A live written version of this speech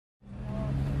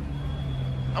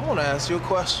I want to ask you a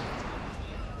question.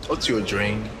 What's your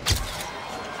dream?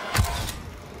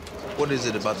 What is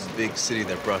it about this big city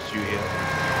that brought you here?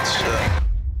 Sure.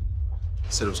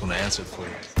 Said I was going to answer it for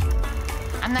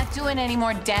you. I'm not doing any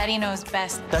more Daddy Knows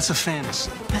Best. That's a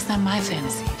fantasy. That's not my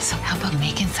fantasy. So how about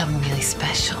making something really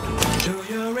special?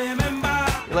 You're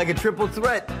like a triple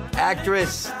threat.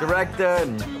 Actress, director,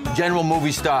 and general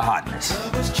movie star hotness.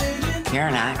 You're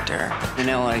an actor. You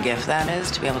know what a gift that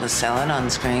is, to be able to sell it on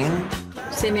screen?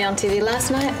 See me on TV last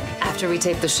night? After we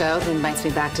taped the show, he invites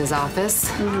me back to his office.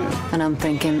 And I'm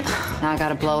thinking, now I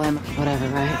gotta blow him. Whatever,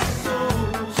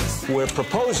 right? We're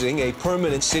proposing a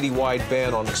permanent citywide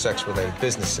ban on sex-related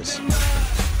businesses.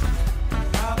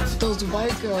 Those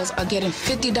white girls are getting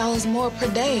 $50 more per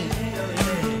day.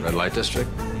 Red light district,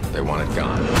 they want it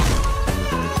gone.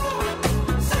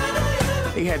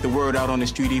 They had the word out on the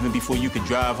street even before you could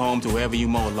drive home to wherever you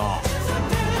mow a lawn.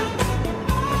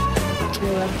 You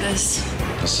like this?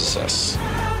 This is us.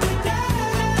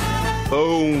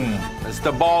 Boom. That's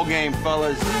the ball game,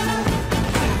 fellas.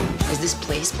 Is this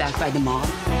place backed by the mob?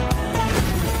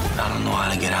 I don't know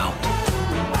how to get out.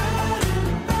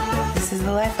 This is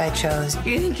the life I chose.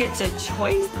 You think it's a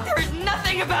choice? There's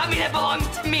nothing about me that belongs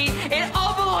to me. It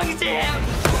all belongs to him.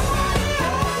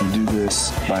 We do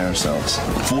this by ourselves,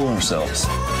 for ourselves.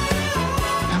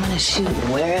 I'm gonna shoot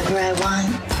wherever I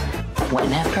want,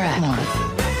 whenever I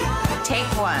want. Take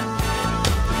one.